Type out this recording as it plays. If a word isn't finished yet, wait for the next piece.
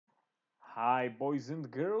Hi, boys and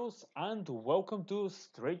girls, and welcome to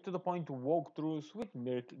Straight to the Point walkthroughs with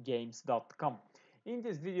mirkgames.com. In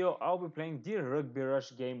this video, I'll be playing the Rugby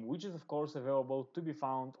Rush game, which is of course available to be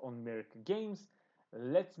found on Mirk Games.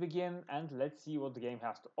 Let's begin and let's see what the game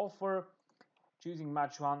has to offer. Choosing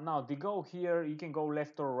match 1. Now, the goal here, you can go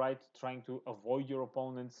left or right, trying to avoid your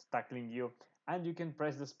opponents tackling you, and you can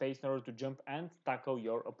press the space in order to jump and tackle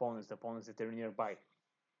your opponents, the opponents that are nearby.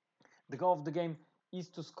 The goal of the game is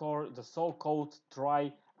to score the so-called try,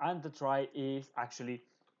 and the try is actually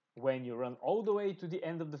when you run all the way to the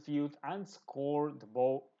end of the field and score the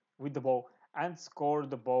ball with the ball and score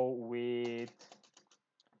the ball with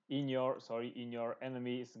in your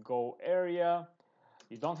enemy's goal area.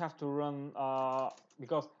 You don't have to run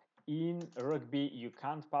because in rugby you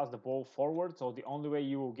can't pass the ball forward, so the only way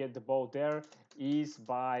you will get the ball there is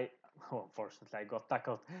by unfortunately I got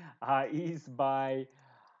tackled is by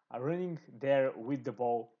running there with the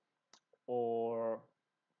ball or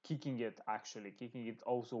kicking it. Actually, kicking it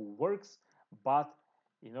also works, but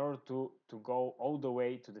in order to go all the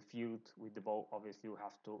way to the field with the ball, obviously you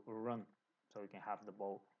have to run so you can have the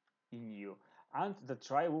ball in you, and the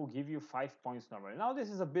try will give you 5 points normally. Now this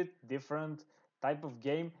is a bit different type of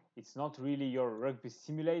game. It's not really your rugby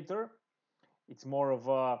simulator. It's more of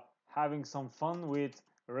a having some fun with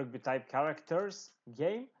rugby type characters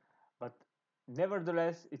game, but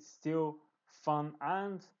nevertheless it's still fun,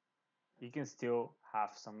 and you can still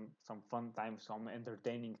have some fun time, some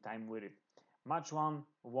entertaining time with it. Match 1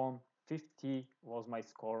 150 was my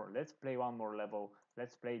score. Let's play one more level.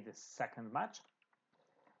 Let's play the second match.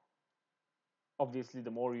 Obviously,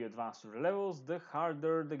 the more you advance through the levels, the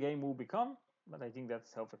harder the game will become, but I think that's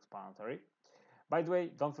self-explanatory. By the way,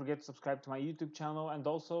 don't forget to subscribe to my YouTube channel, and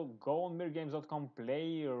also go on mirkgames.com,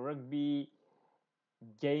 play rugby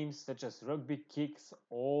games such as Rugby Kicks,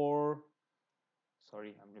 or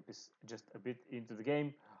sorry, I'm just a bit into the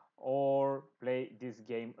game, or play this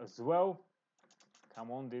game as well. Come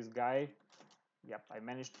on, this guy. Yep, I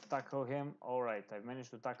managed to tackle him. All right, I've managed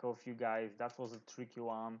to tackle a few guys. That was a tricky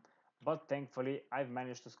one, but thankfully I've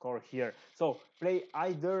managed to score here. So play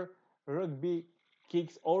either Rugby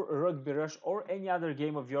Kicks or Rugby Rush or any other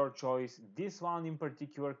game of your choice. This one in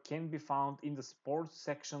particular can be found in the sports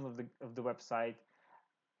section of the website.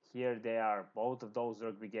 Here they are, both of those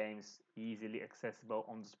rugby games, easily accessible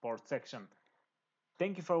on the sports section.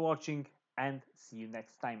 Thank you for watching, and see you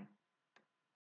next time.